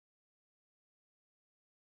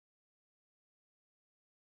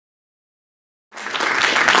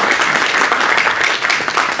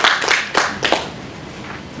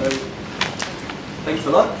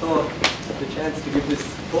a lot for the chance to give this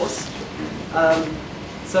course.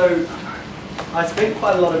 So I spent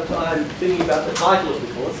quite a lot of time thinking about the title of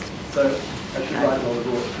the course, so I should write it on the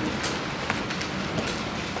board.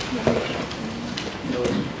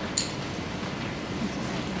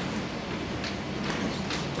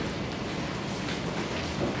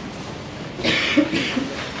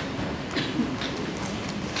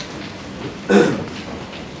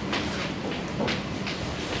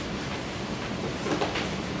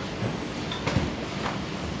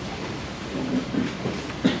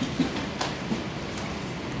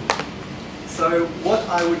 So what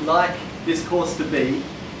I would like this course to be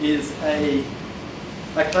is a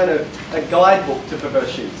kind of a guidebook to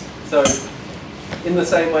perverse sheaves. So in the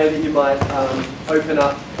same way that you might open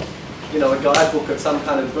up, a guidebook of some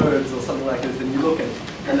kind of birds or something like this, and you look at it,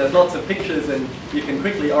 and there's lots of pictures, and you can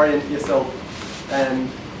quickly orient yourself. And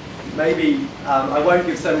maybe I won't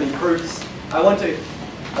give so many proofs. I want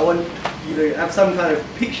you to have some kind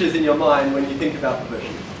of pictures in your mind when you think about perverse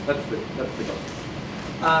sheaves. That's the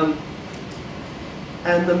goal.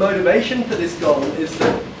 And the motivation for this goal is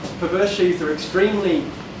that perverse sheaves are extremely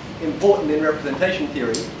important in representation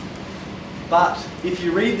theory, but if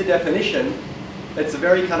you read the definition, it's a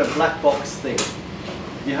very kind of black box thing.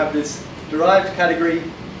 You have this derived category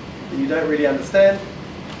that you don't really understand,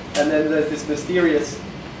 and then there's this mysterious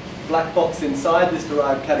black box inside this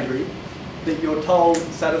derived category that you're told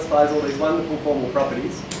satisfies all these wonderful formal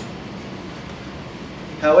properties.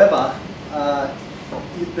 However,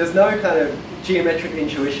 there's no kind of geometric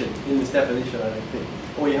intuition in this definition, I don't think.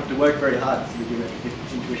 Or you have to work very hard to see the geometric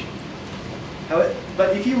intuition. However,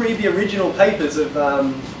 but if you read the original papers of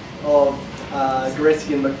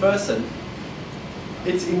Goretzky and McPherson,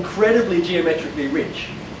 it's incredibly geometrically rich.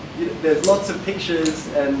 There's lots of pictures,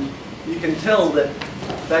 and you can tell that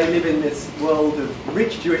they live in this world of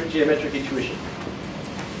rich geometric intuition.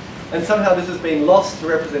 And somehow this has been lost to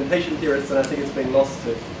representation theorists, and I think it's been lost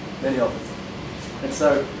to many of us. And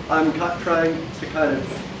so I'm trying to kind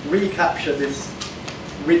of recapture this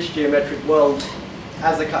rich geometric world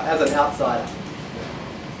as an outsider.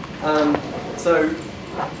 So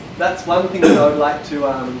that's one thing that I would like to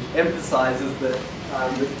emphasize, is that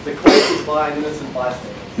the course is by an innocent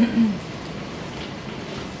bystander.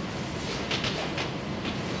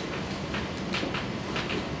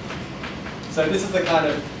 So this is the kind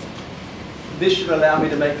of, this should allow me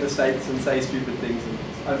to make mistakes and say stupid things.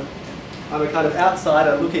 And I'm a kind of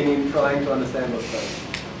outsider looking in, trying to understand what's going on.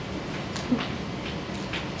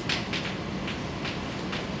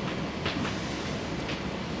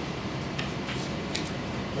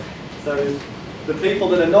 So the people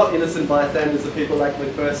that are not innocent bystanders are people like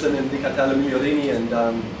McPherson and Cataldo and Migliorini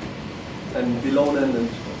and Vilonen and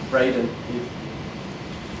Braden.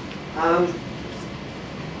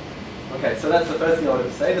 Okay, so that's the first thing I wanted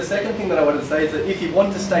to say. The second thing that I wanted to say is that if you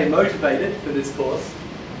want to stay motivated for this course,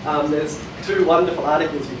 there's two wonderful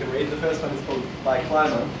articles you can read. The first one is called by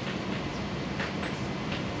Kleinman.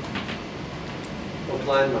 Or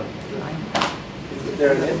Kleinman. Is it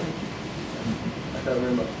there again? I can't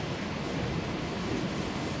remember.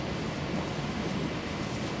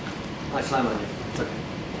 Kleinman, yeah. It's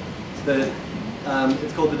okay.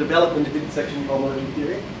 It's called The Development of Intersection Cohomology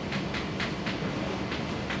Theory.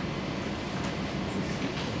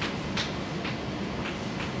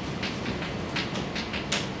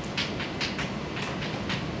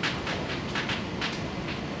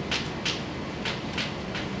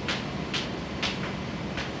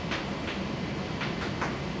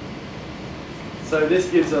 So this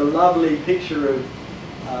gives a lovely picture of,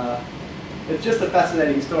 it's just a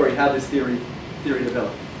fascinating story how this theory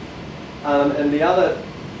developed. And the other,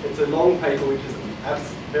 it's a long paper which is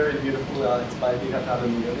very beautiful. It's by Cataldo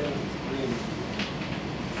and Migliorini.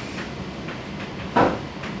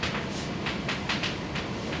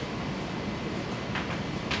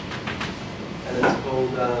 And it's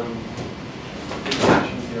called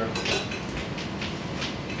Decomposition Theorem.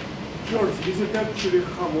 George, is it actually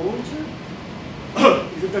homology?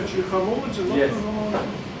 Is it actually homology? Not yes.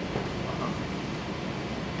 Homology?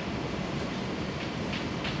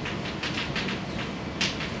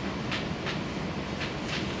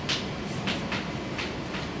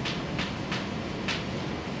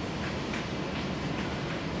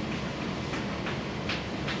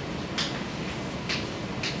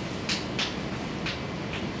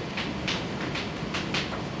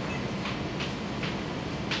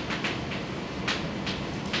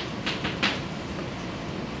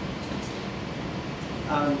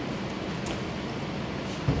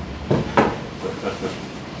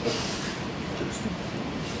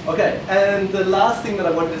 Okay, and the last thing that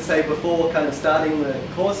I wanted to say before kind of starting the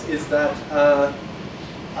course is that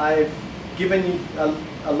I've given you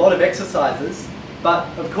a lot of exercises, but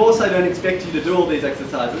of course I don't expect you to do all these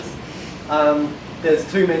exercises. There's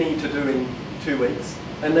too many to do in 2 weeks,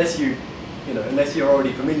 unless unless you're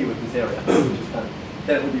already familiar with this area, which is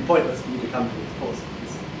then it would be pointless for you to come to this course.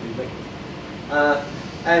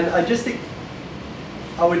 And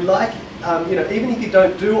I would like, even if you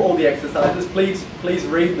don't do all the exercises, please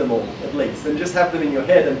read them all at least, and just have them in your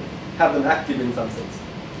head and have them active in some sense.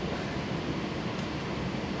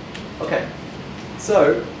 Okay,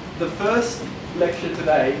 so the first lecture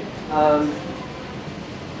today.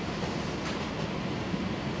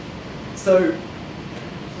 So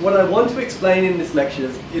what I want to explain in these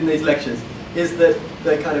lectures is that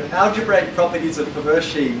the kind of algebraic properties of perverse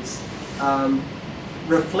sheaves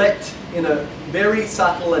reflect in a very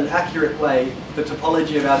subtle and accurate way the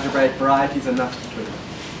topology of algebraic varieties and maps between them.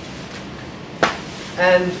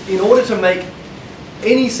 And in order to make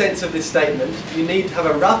any sense of this statement, you need to have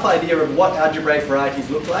a rough idea of what algebraic varieties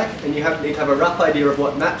look like, and you need to have a rough idea of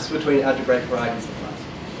what maps between algebraic varieties look like.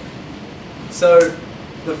 So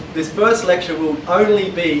this first lecture will only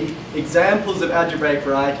be examples of algebraic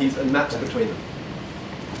varieties and maps between them.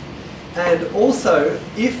 And also,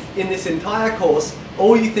 if in this entire course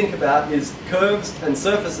all you think about is curves and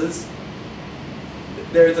surfaces,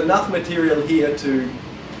 there is enough material here to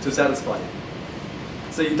satisfy you.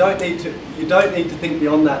 So you don't need to think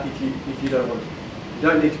beyond that if you don't want to. You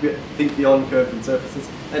don't need to think beyond curves and surfaces,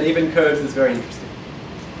 and even curves is very interesting.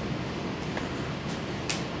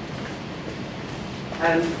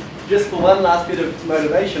 And just for one last bit of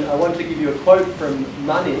motivation, I want to give you a quote from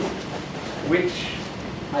Manning, which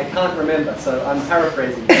I can't remember, so I'm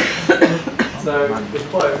paraphrasing. So the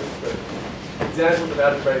quote, examples of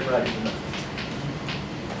algebraic varieties.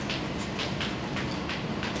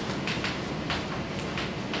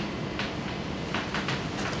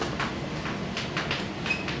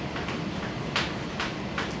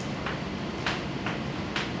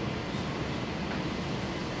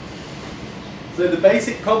 So the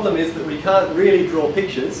basic problem is that we can't really draw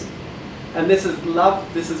pictures, and this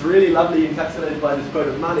is really lovely encapsulated by this quote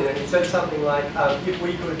of Manning. And it said something like, if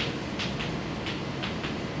we could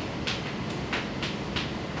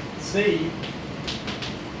see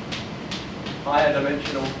higher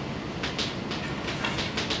dimensional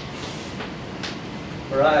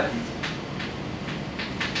varieties,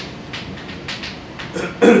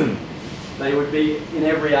 they would be in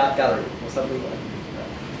every art gallery or something like that.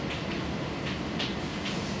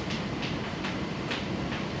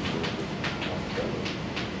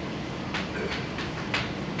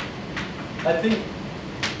 I think,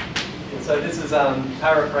 so this is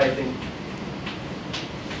paraphrasing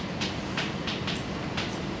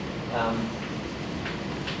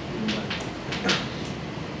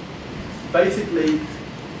basically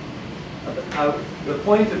the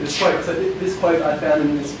point of this quote, so this quote I found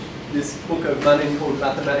in this book of Manning called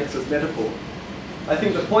Mathematics as Metaphor. I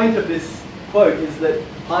think the point of this quote is that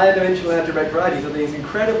higher dimensional algebraic varieties are these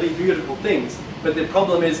incredibly beautiful things, but the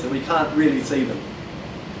problem is that we can't really see them.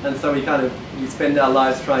 And so we spend our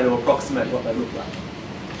lives trying to approximate what they look like.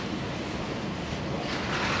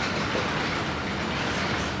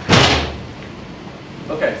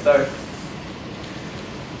 Okay, so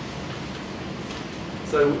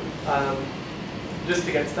just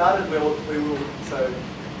to get started, we will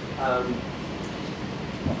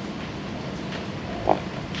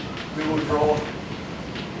draw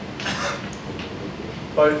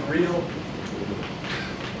both real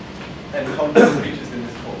and complex features in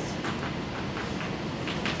this course.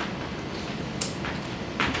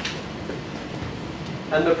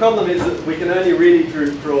 And the problem is that we can only really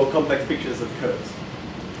draw complex pictures of curves.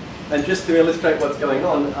 And just to illustrate what's going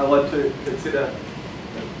on, I want to consider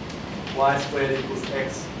y squared equals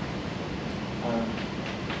x. X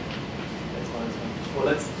minus 1. Well,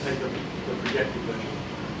 let's take the projective version.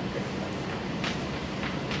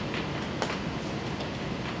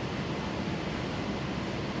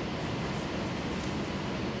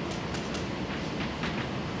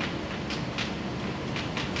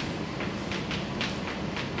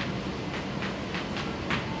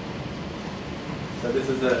 So this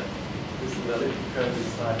is a elliptic curve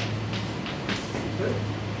inside.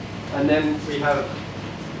 And then we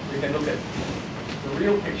can look at the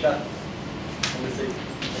real picture and we see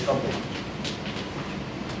the complex.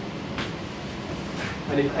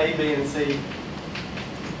 And if A, B, and C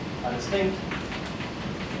are distinct,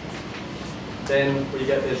 then we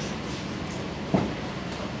get this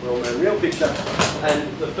well-known real picture.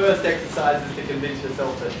 And the first exercise is to convince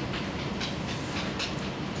yourself that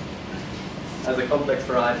as a complex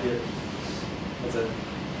variety, as a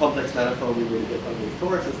complex manifold, we really get one of these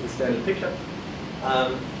torus as the standard picture.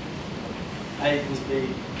 A equals B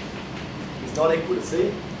is not equal to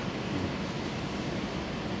C.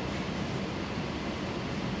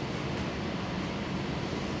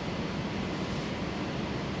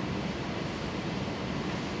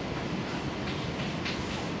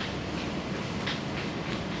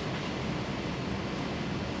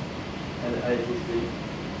 And A equals B.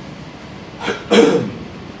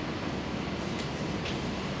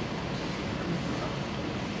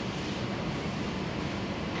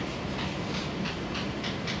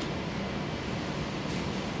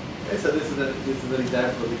 So this is an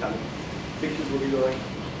example of the kind of pictures we'll be drawing.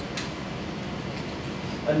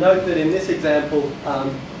 And note that in this example,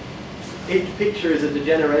 each picture is a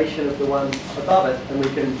degeneration of the one above it, and we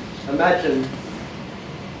can imagine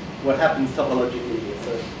what happens topologically here.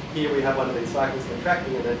 So here we have one of these cycles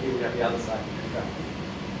contracting, and then here we have the other cycle contracting.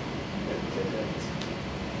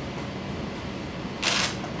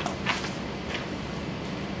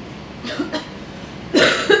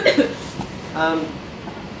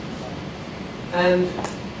 And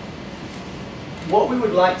what we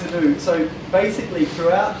would like to do, so basically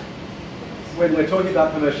throughout, when we're talking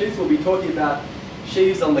about perverse sheaves, we'll be talking about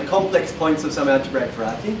sheaves on the complex points of some algebraic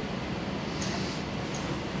variety.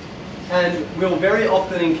 And we'll very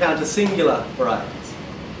often encounter singular varieties.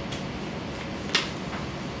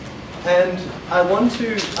 And I want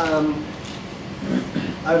to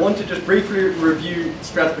just briefly review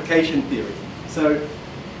stratification theory. So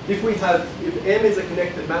if M is a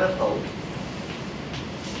connected manifold,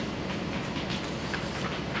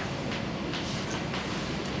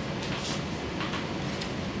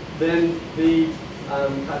 then the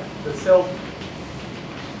self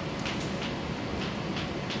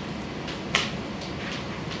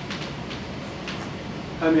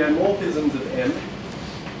homeomorphisms of M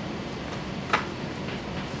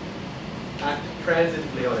act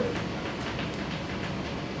transitively on M.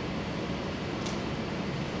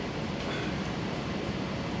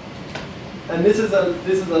 And this is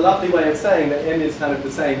a lovely way of saying that M is kind of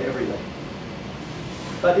the same everywhere.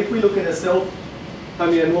 But if we look at a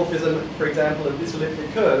self-homeomorphism, for example, of this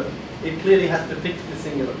elliptic curve, it clearly has to fix the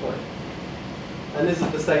singular point. And this is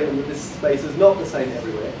the statement that this space is not the same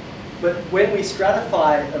everywhere. But when we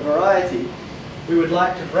stratify a variety, we would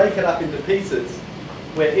like to break it up into pieces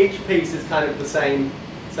where each piece is kind of the same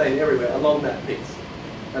everywhere along that piece.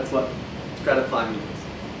 That's what stratifying means.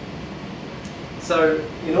 So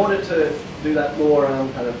in order to do that more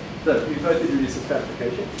so we first introduce the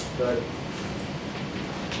stratification. So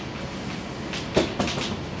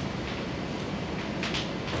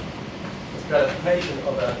the stratification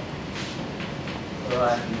of a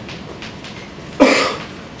variety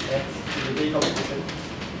X is a decomposition.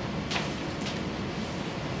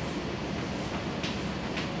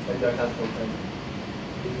 Maybe I can't call it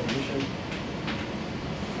decomposition.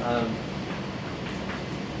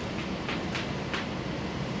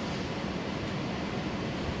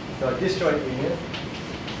 So a disjoint union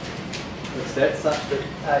of sets such that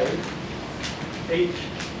each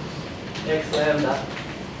x lambda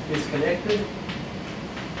is connected,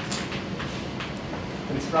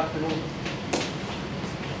 constructible,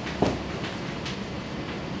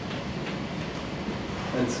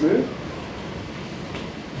 and smooth.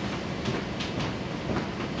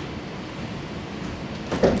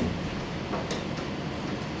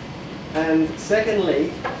 And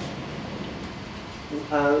secondly,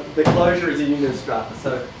 the closure is a union strata.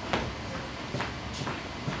 So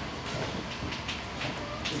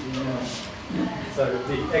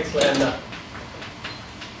the x lambda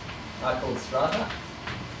are called strata.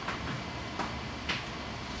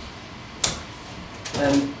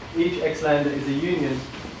 And each x lambda is a union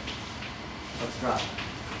of strata.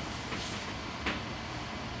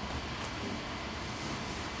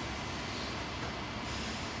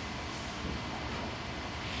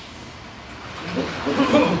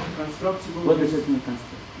 What does it mean,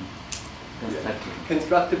 constructible?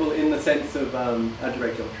 Constructible in the sense of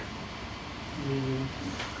algebraic geometry.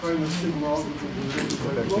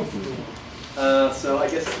 So I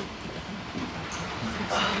guess,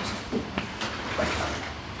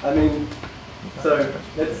 so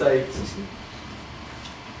let's say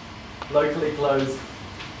locally closed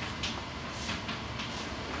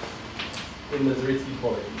in the Zariski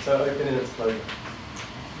volume, so open in its closure.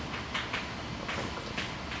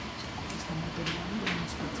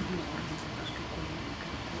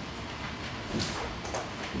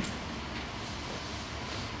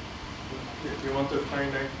 You want to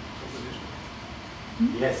find a composition?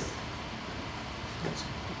 Yes.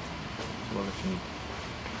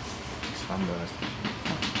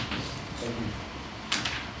 Thank you.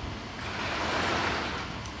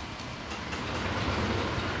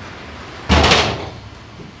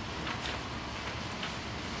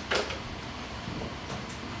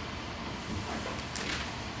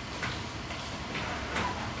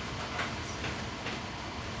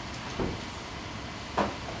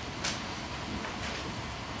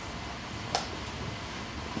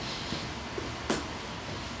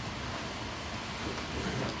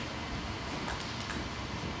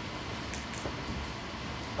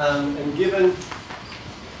 And given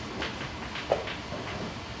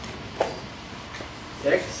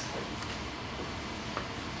x,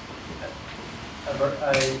 a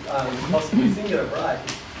possibly singular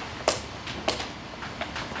variety,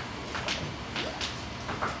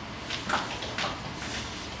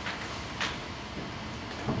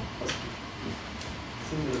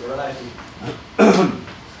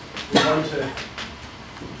 we want to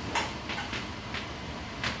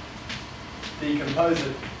decompose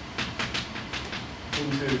it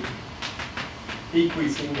into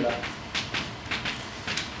equisingular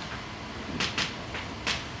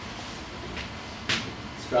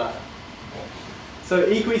strata. So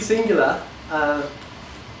equisingular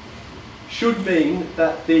should mean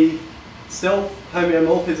that the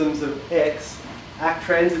self-homeomorphisms of X act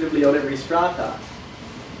transitively on every strata.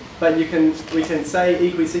 But we can say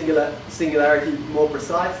equisingularity more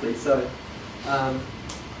precisely. So,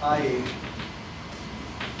 i.e.,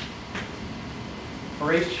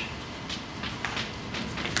 for each.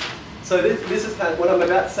 So this is kind of what I'm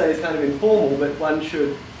about to say is kind of informal, but one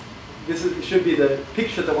should. Should be the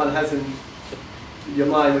picture that one has in your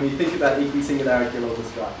mind when you think about equisingularity along the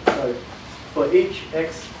strata. So, for each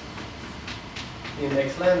x in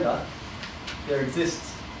x lambda, there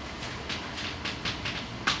exists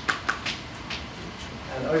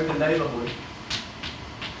an open neighborhood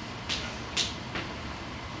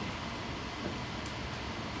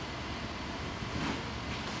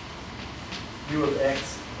U of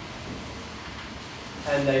x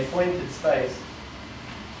and a pointed space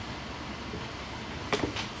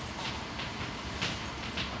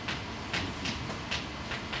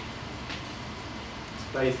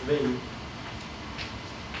V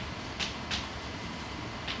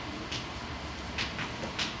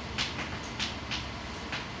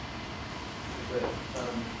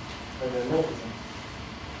homeomorphism.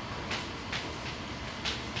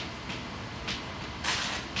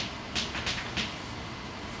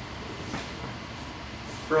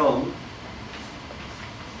 From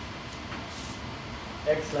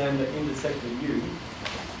x lambda intersecting U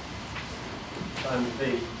times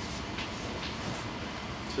V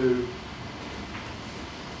to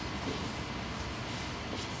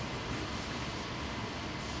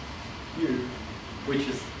U, which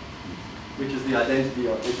is the identity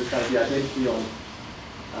on, which is kind of the identity on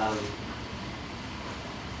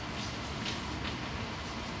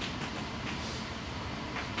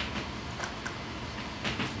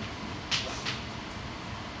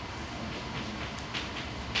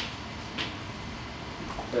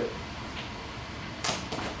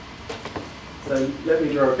so let me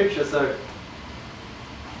draw a picture. So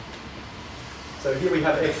here we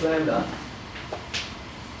have x lambda,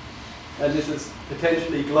 and this is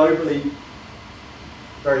potentially globally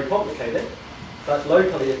very complicated, but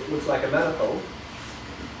locally it looks like a manifold.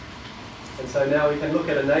 And so now we can look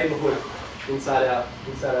at a neighborhood inside our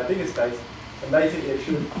bigger space, and basically it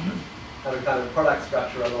should have a kind of product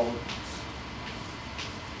structure along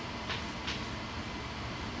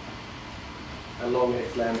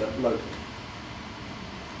x lambda locally.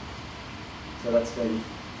 So that's when.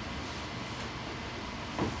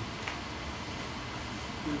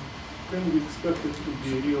 Can we expect it to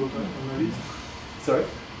be real analytic? Sorry?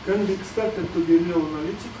 Can we expect it to be real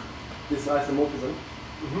analytic? This isomorphism?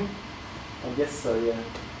 Mm-hmm. I guess so, yeah.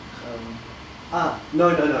 No.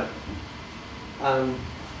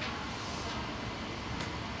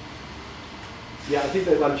 Yeah, I think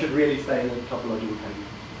that one should really stay in the topological category.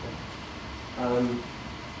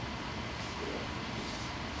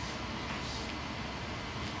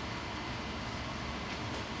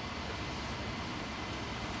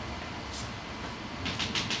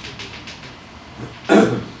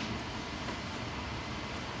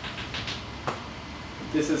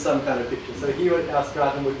 This is some kind of picture. So here our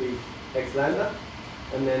stratum would be x lambda,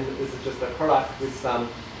 and then this is just a product with some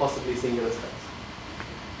possibly singular space.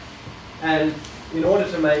 And in order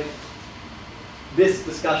to make this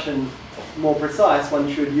discussion more precise,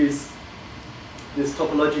 one should use this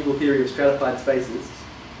topological theory of stratified spaces,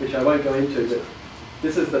 which I won't go into, but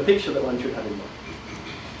this is the picture that one should have in mind.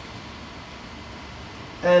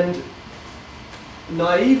 And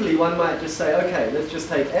naively, one might just say, okay, let's just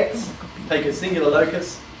take x, take a singular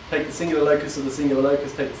locus, take the singular locus of the singular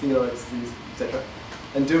locus, take the singular locus of these, etc.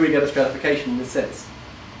 And do we get a stratification in this sense?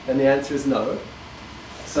 And the answer is no.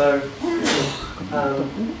 So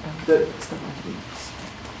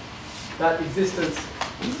that existence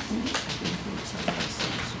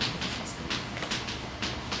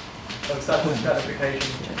of such a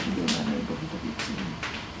stratification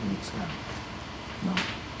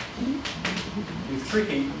is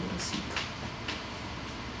tricky,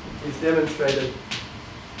 is demonstrated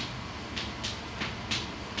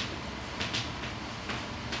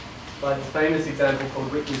by this famous example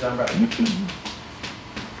called Whitney's umbrella.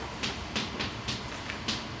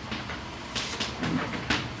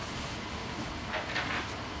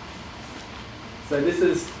 So this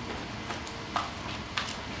is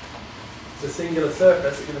the singular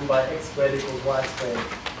surface given by x squared equals y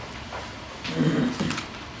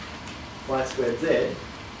squared z.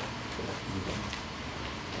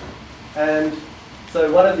 And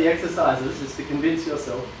so one of the exercises is to convince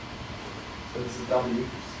yourself, so this is W,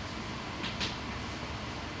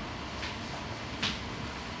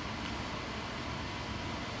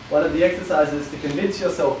 one of the exercises is to convince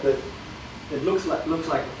yourself that it looks like the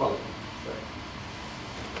following.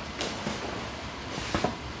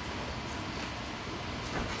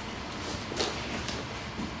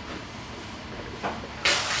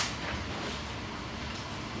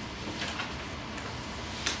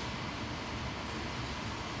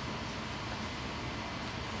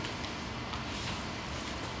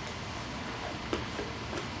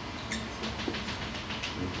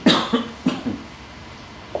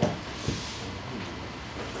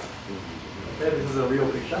 So, this is a real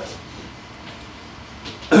picture.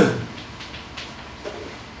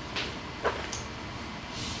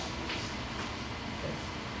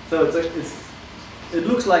 So it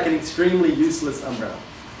looks like an extremely useless umbrella.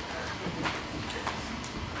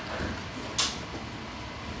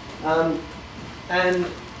 And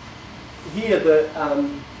here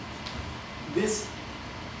this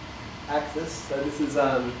axis, so this is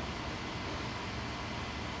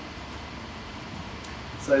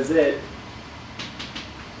so Z.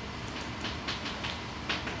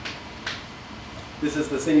 This is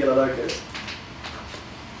the singular locus.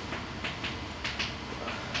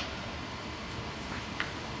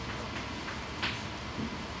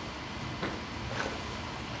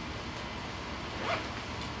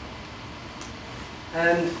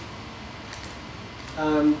 And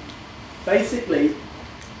basically,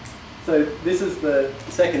 so this is the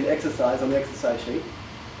second exercise on the exercise sheet.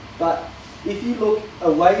 But if you look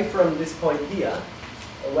away from this point here,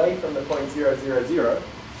 away from the point 0, 0, 0,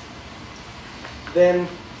 then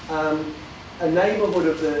a neighbourhood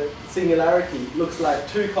of the singularity looks like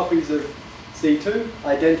two copies of C2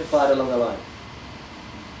 identified along a line.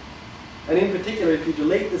 And in particular, if you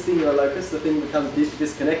delete the singular locus, the thing becomes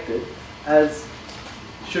disconnected, as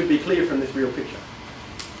should be clear from this real picture.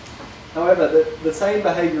 However, the same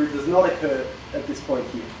behaviour does not occur at this point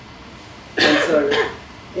here. And so,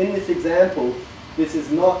 in this example, this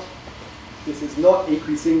is not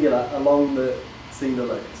equisingular along the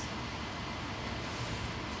singular locus.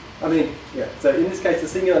 I mean, yeah, so in this case the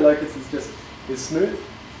singular locus is smooth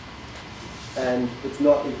and it's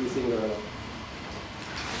not equisingular at all.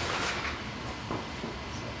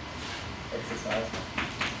 Exercise.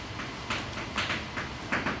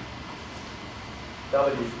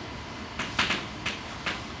 W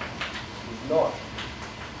is not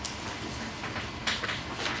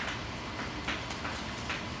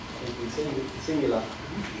equisingular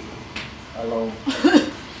along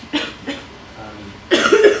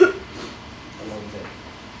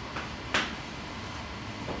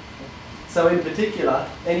So in particular,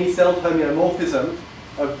 any self-homeomorphism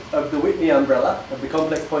of the Whitney umbrella, of the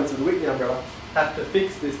complex points of the Whitney umbrella, have to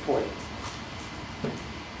fix this point.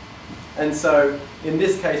 And so in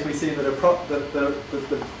this case, we see that the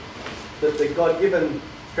God-given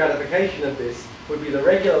stratification of this would be the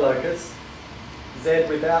regular locus, Z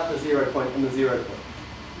without the 0 point and the 0 point.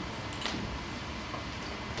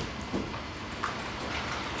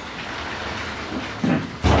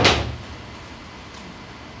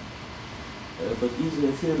 But is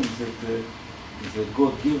the theorem that the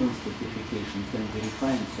God-given stratification can be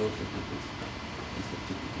refined so that it is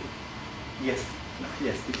certificate? Yes,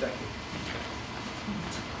 yes, exactly.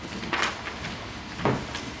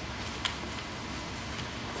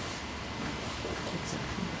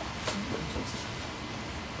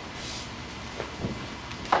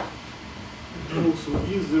 Also,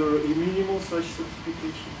 is there a minimal such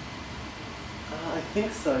certification? I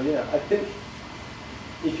think so, yeah. I think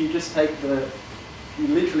if you just you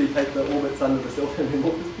literally take the orbits under the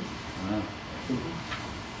self-homeomorphism.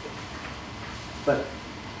 But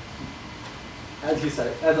as I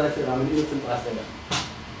said, I'm an innocent bystander.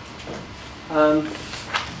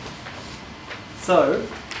 So,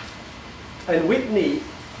 and Whitney,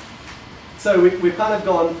 so we've kind of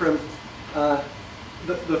gone from,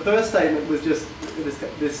 the first statement was just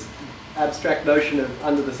this abstract notion of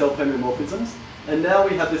under the self-homeomorphisms, and now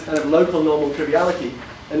we have this kind of local normal triviality,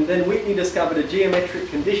 and then Whitney discovered a geometric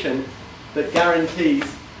condition that guarantees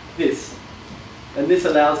this, and this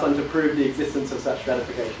allows one to prove the existence of such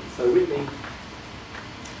stratification. So Whitney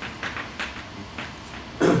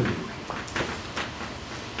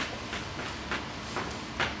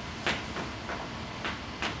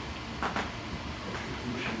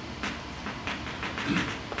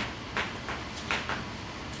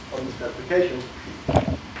stratification.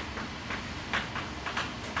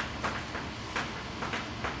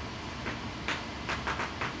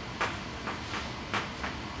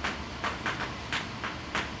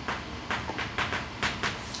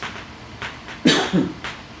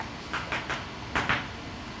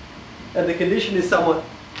 And the condition is somewhat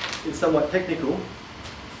technical,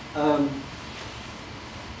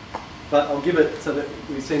 but I'll give it so that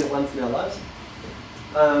we've seen it once in our lives.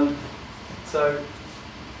 So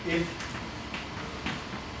if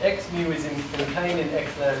x mu is contained in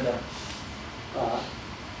x lambda r,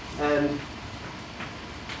 and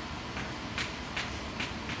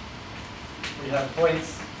we have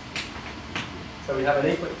points, so we have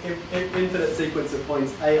an infinite sequence of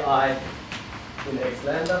points ai in x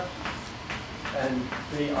lambda and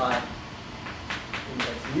bi in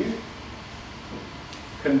x mu,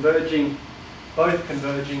 converging, both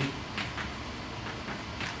converging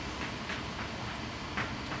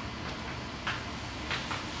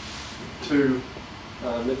to,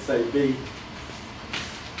 let's say, b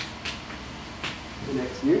in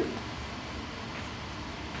x mu,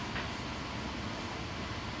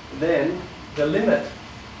 then the limit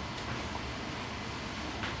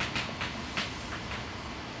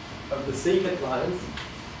of the secant lines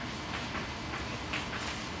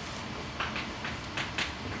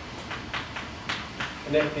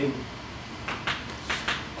connecting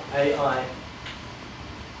AI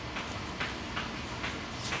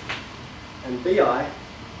and BI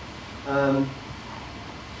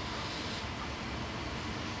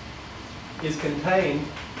is contained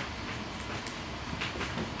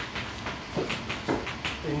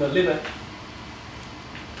in the limit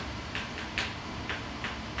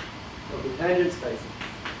of the tangent space.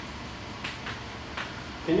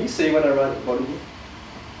 Can you see what I write at the bottom here?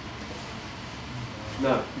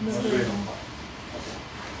 No. Not really.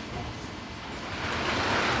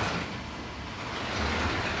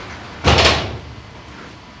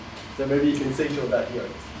 So maybe you can see to about here.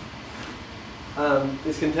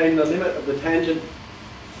 Is contained in the limit of the tangent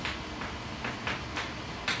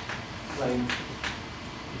plane,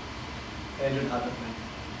 tangent hyperplane.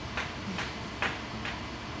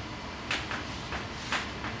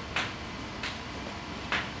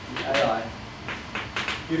 The AI,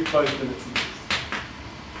 if both limits exist.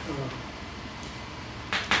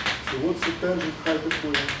 So what's the tangent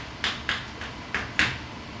hyperplane?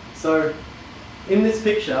 So in this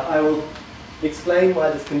picture, I will explain why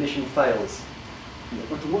this condition fails.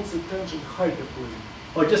 But what's the tangent hyperplane?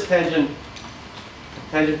 Or just tangent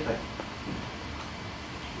plane.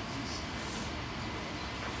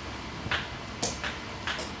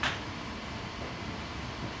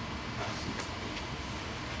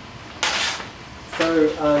 So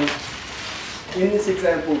in this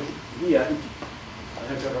example here, I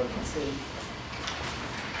hope everyone can see.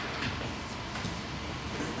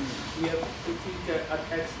 We have to think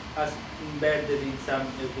x as embedded in some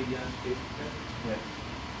Euclidean space. Yeah.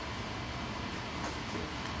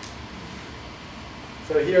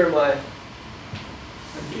 So here are my. And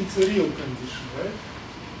it's a real condition, right?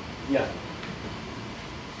 Yeah.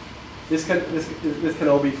 This can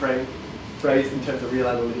all be phrased in terms of real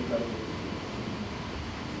analytic mode.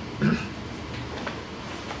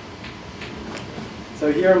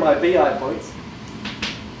 So here are my BI points,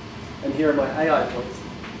 and here are my AI points.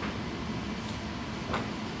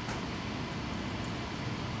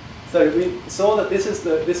 So we saw that this is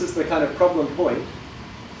the kind of problem point.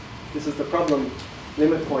 This is the problem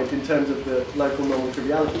limit point in terms of the local normal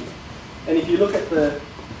triviality. And if you look at the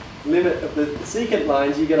limit of the secant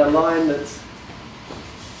lines, you get a line that's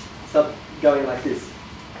going like this.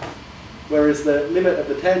 Whereas the limit of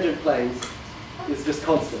the tangent planes is just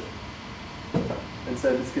constant. And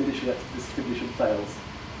so this condition fails.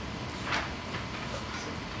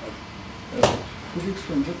 Could you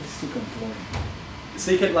explain what is secant line? The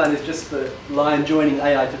secant line is just the line joining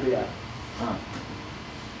AI to BI. Ah.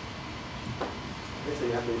 Okay, so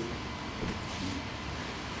you have these.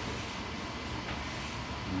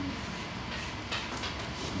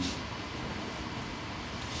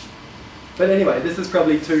 But anyway, this is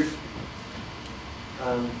probably too.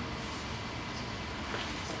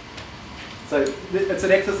 So it's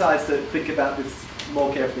an exercise to think about this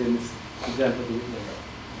more carefully in this example.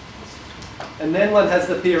 And then one has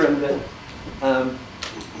the theorem that,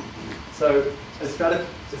 so a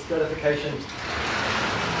stratification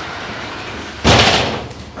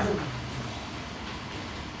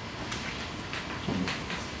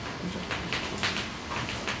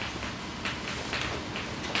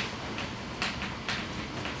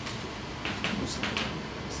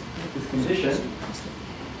this condition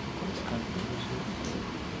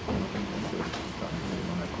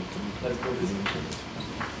let's call this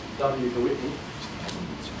W for Whitney.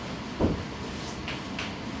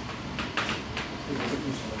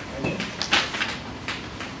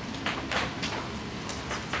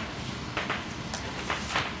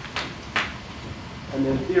 And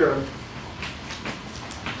then theorem,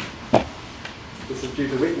 this is due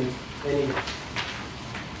to Whitney, any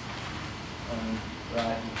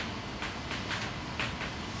variety.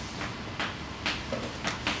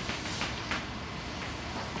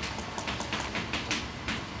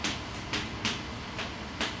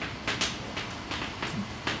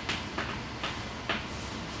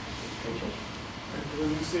 When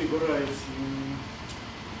you say variety,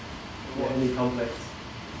 Yeah, any complex.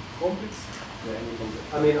 complex? Yeah, any complex.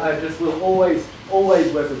 I mean, I just will always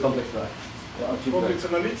work with complex variety. Complex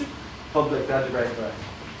analytic? Complex algebraic variety.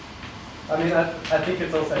 I mean, I think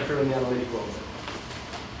it's also true in the analytic world.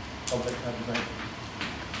 Complex algebraic.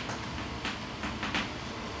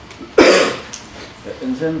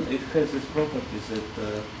 And then it has this property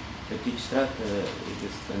that at each strata it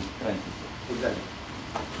is transitive. Exactly.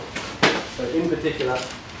 So in particular,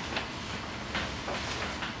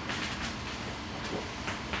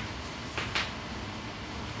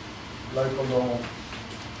 local normal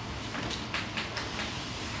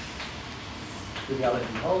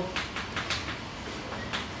triviality holds,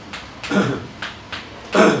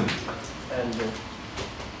 and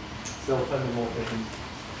self-homomorphisms.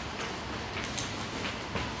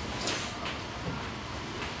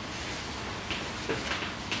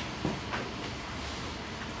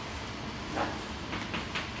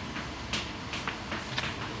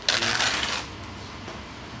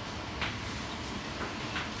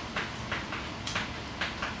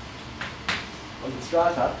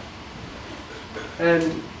 Strata,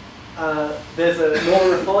 and there's a more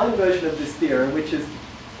refined version of this theorem, which is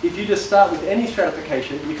if you just start with any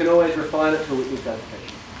stratification, you can always refine it to a Whitney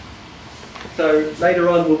stratification. So later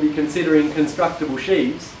on we'll be considering constructible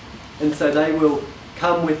sheaves, and so they will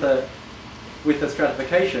come with a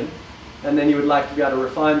stratification, and then you would like to be able to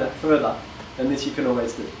refine that further, and this you can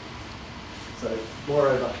always do. So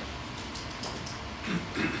moreover,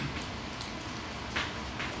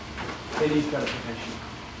 any stratification.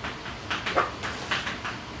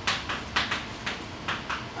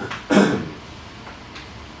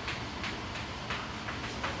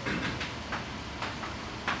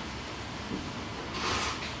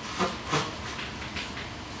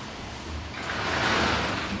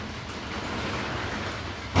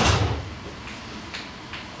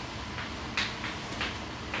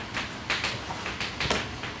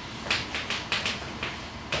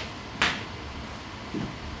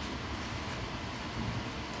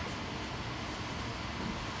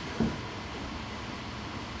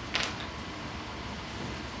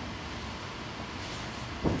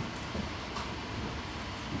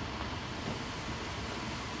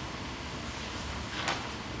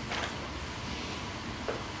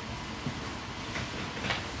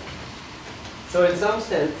 So in some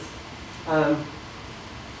sense,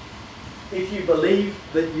 if you believe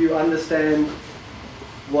that you understand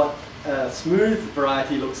what a smooth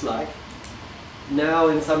variety looks like, now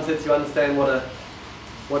in some sense you understand what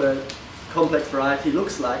a complex variety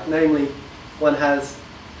looks like. Namely, one has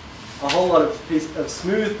a whole lot of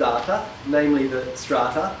smooth data, namely the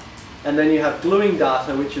strata, and then you have gluing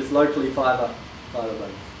data, which is locally fiber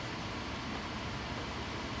length.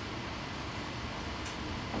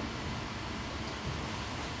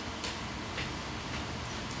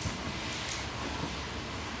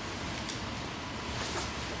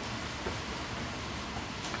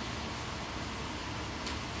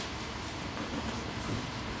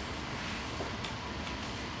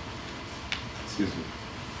 Excuse me.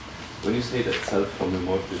 When you say that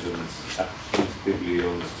self-homomorphisms act positively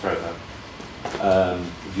on the strata,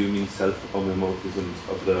 do you mean self-homomorphisms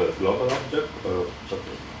of the global object or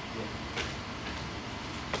something?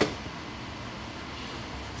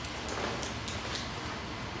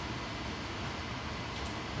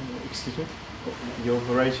 Excuse me? Your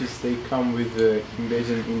varieties, they come with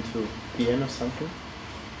embedding into Pn or something?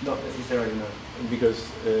 Not necessarily, no. Because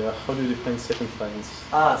how do you define second lines?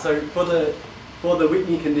 So for the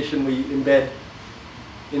Whitney condition, we embed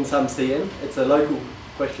in some Cn. It's a local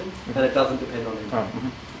question, and it doesn't depend on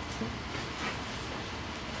anything.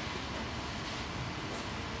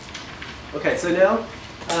 Okay, so now,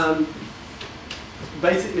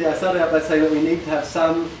 basically I started out by saying that we need to have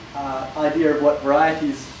some idea of what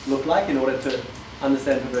varieties look like in order to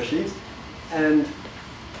understand perverse sheaves. And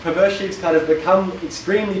perverse sheaves kind of become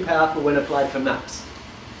extremely powerful when applied to maps.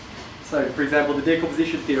 So for example, the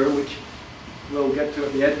decomposition theorem, which we'll get to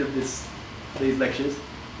at the end of these lectures,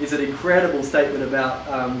 is an incredible statement about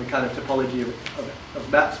the kind of topology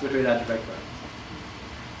of maps between algebraic varieties.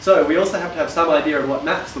 So we also have to have some idea of what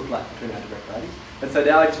maps look like between algebraic varieties. And so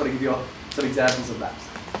now I just want to give you some examples of maps.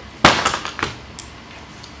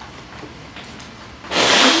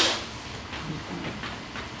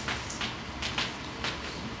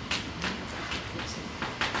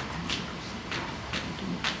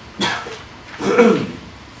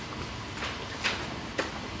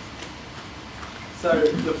 So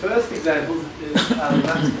the first example is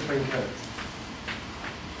maps between curves.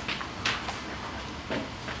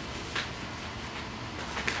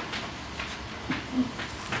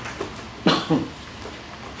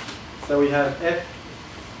 So we have f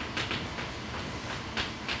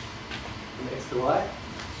from x to y,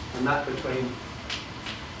 a map between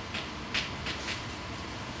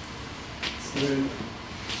smooth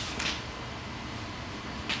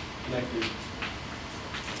connected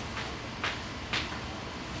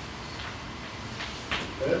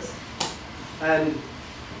curves. And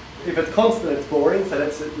if it's constant, it's boring, so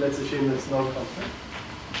let's assume that it's non-constant.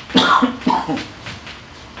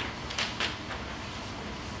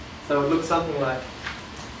 So it looks something like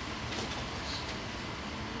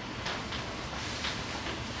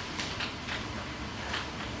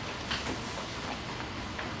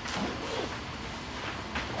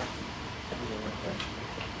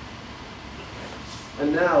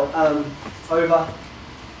and now over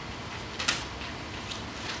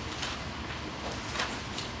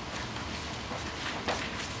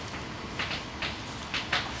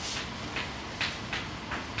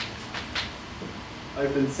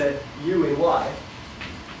open set u in y,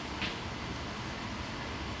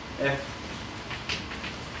 f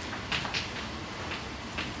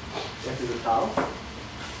is a tau,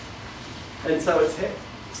 and so it's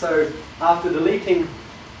so after deleting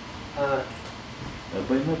by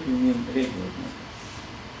map you mean regular map?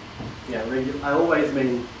 yeah, regular. I always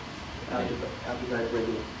mean algebraic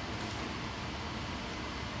regular.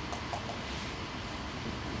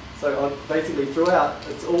 So basically throughout,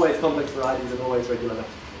 it's always complex varieties and always regular maps.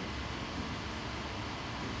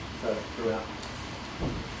 So throughout.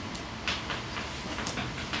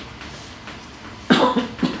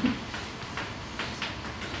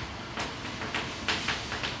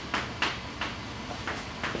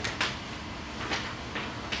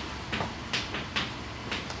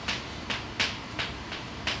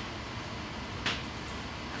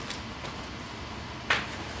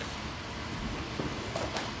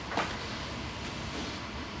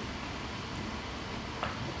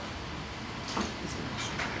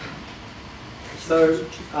 So,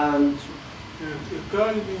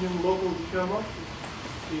 Regarding in local decomposition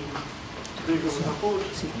in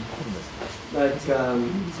decomposition, like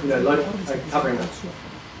covering that.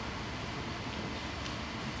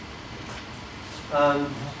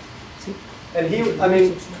 And here, I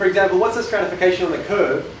mean, for example, what's the stratification on the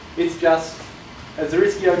curve? It's just a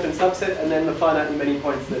Zariski open subset and then the finitely many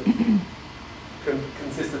points that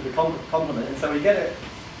consist of the complement. And so we get a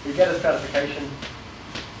stratification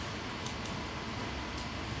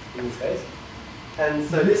in this case. And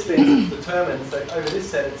so this means it's determined, so over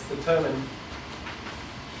this set it's determined.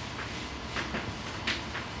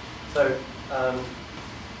 So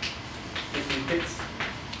if you fix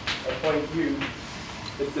a point u,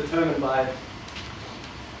 it's determined by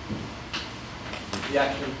the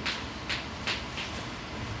action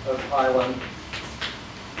of I1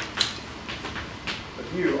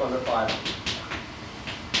 of u on the phi.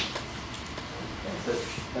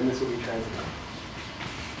 And this will be transitive.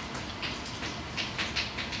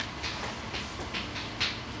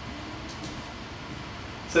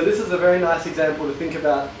 So this is a very nice example to think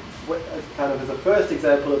about kind of as a first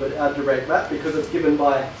example of an algebraic map because it's given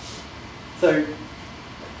by, so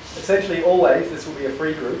essentially always this will be a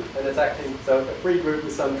free group and it's acting, so a free group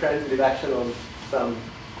with some transitive action on some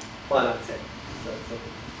finite set. So it's a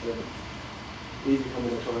sort of easy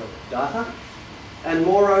combinatorial data. And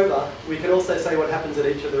moreover, we can also say what happens at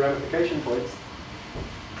each of the ramification points.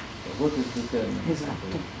 What is the term?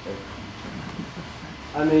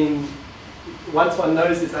 I mean, once one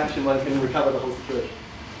knows this action, one can recover the whole situation.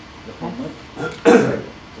 The whole map? Sorry.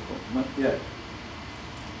 The whole map? Yeah.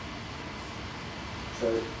 So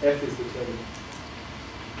F is determined.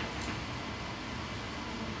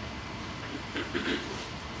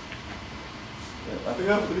 we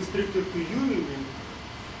have restricted to u, you mean,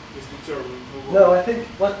 is determined. No, I think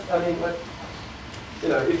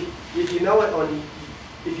if you know it on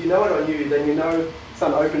U, then you know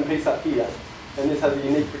some open piece up here, and this has a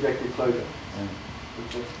unique projective closure.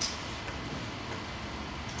 Okay.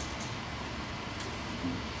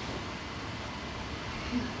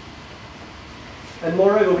 And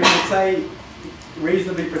moreover, we can say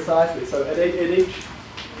reasonably precisely. So at each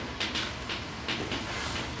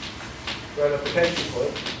ramification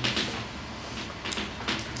point,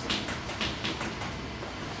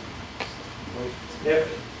 F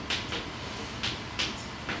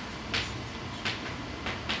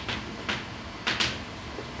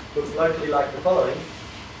looks locally like the following.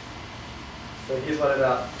 So here's one of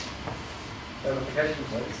our ramification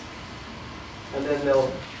points. And then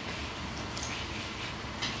they'll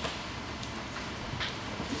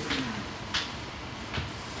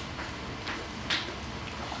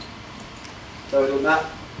so it'll map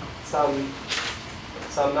some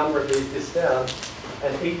number of these this down,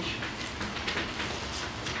 and each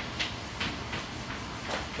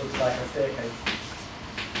looks like a staircase.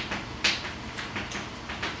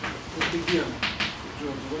 Again,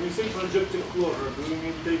 George, when you say projective closure, do you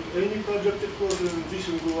mean take any projective closure and this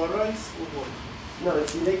will arise, or what? No,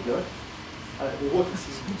 it's unique, no? What?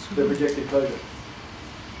 The projective closure.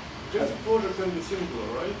 Projective closure can be singular,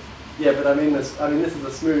 right? Yeah, but I mean this is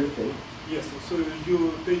a smooth thing. Yes, so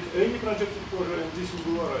you take any projective closure and this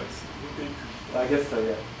will arise. You take. I guess so,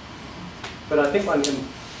 yeah. But I think one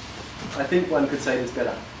could say this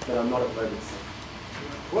better, but I'm not at the moment.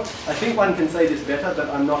 What? I think one can say this better, but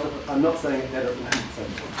I'm not saying it better than I'm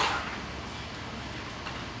saying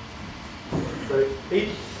it.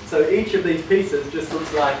 So each of these pieces just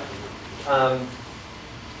looks like,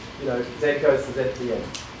 you know, Z goes to Z to the end.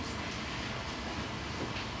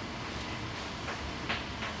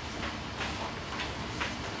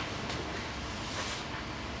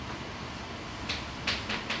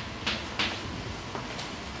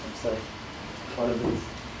 So one of these.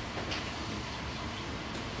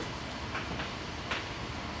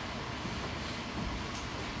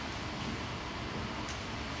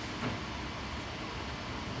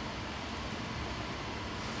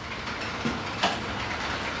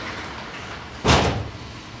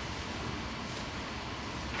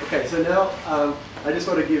 Okay, so now I just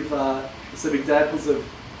want to give some examples of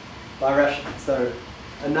birational. So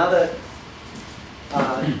another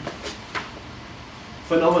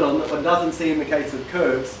phenomenon that one doesn't see in the case of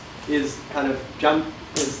curves is kind of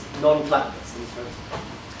non-flatness.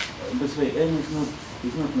 This way, n is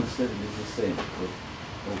not necessarily the same for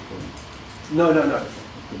all points. No. It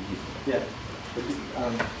could be. Yeah.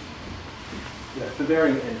 Yeah, for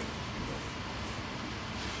varying n.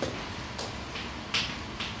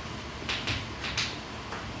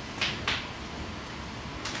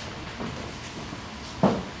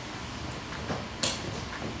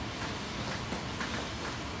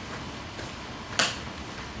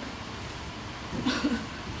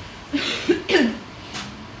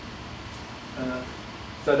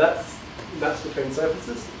 So that's maps between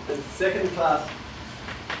surfaces. The second class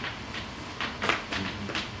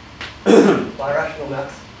birational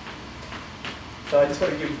maps. So I just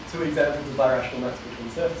want to give two examples of birational maps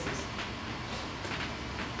between surfaces.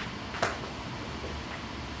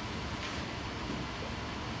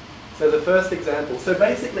 So the first example. So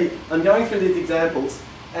basically, I'm going through these examples,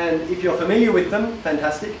 and if you're familiar with them,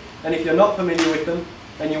 fantastic. And if you're not familiar with them,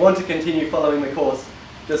 and you want to continue following the course,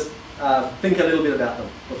 just think a little bit about them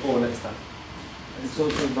before next time. So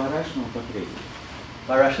it's birational but regular.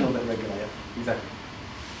 Birational but regular, yeah, exactly.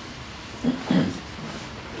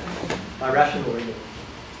 Birational regular.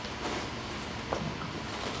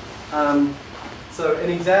 So an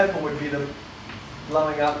example would be the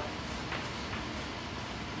blowing up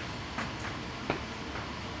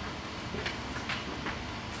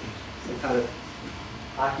some kind of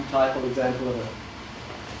archetypal example of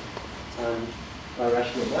a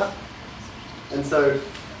birational map. And so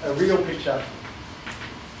a real picture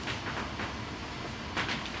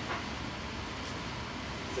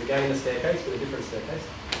is again a staircase, but a different staircase.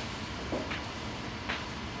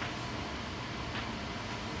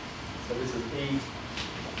 So this is E.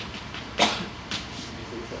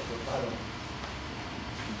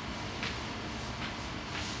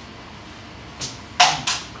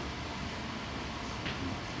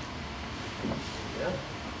 Yeah.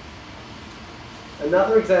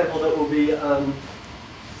 Another example that will be, so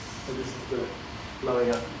this is the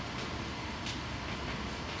blowing up.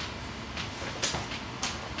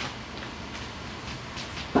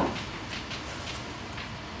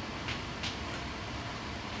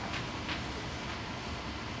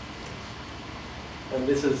 And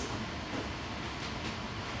this is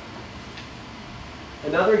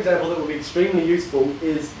another example that will be extremely useful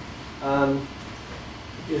is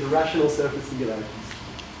rational surface singularities.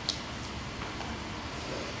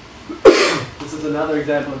 This is another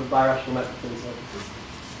example of a birational map between surfaces.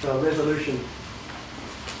 So a resolution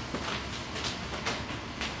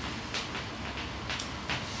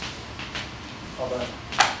of a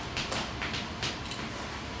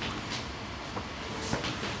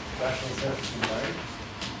rational surface in mode.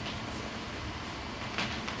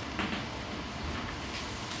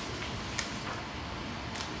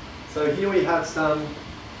 So here we have some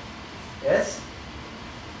S,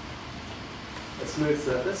 a smooth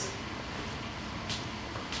surface.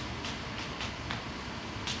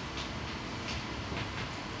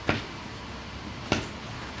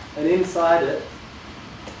 And inside it,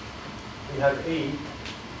 we have E,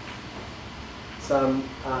 some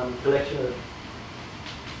collection of,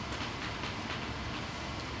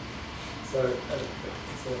 so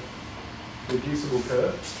it's a reducible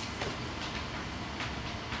curve.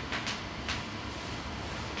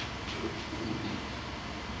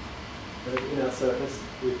 In our surface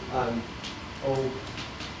with all,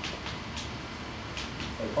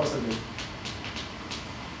 so possibly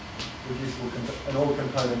reducible and all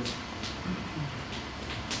components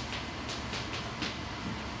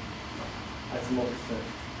isomorphic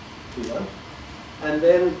to P1. And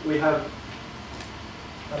then we have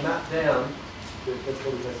a map down, let's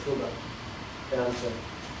call it S tilde, down to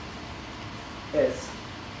S,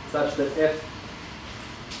 such that F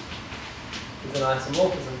is an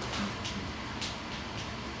isomorphism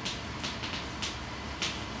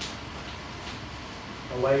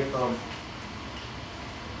away from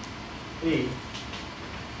E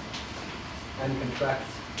and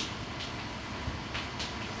contracts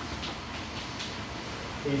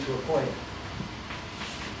E to a point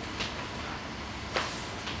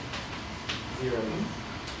 0.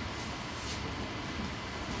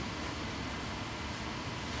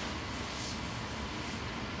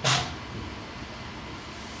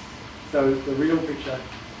 So the real picture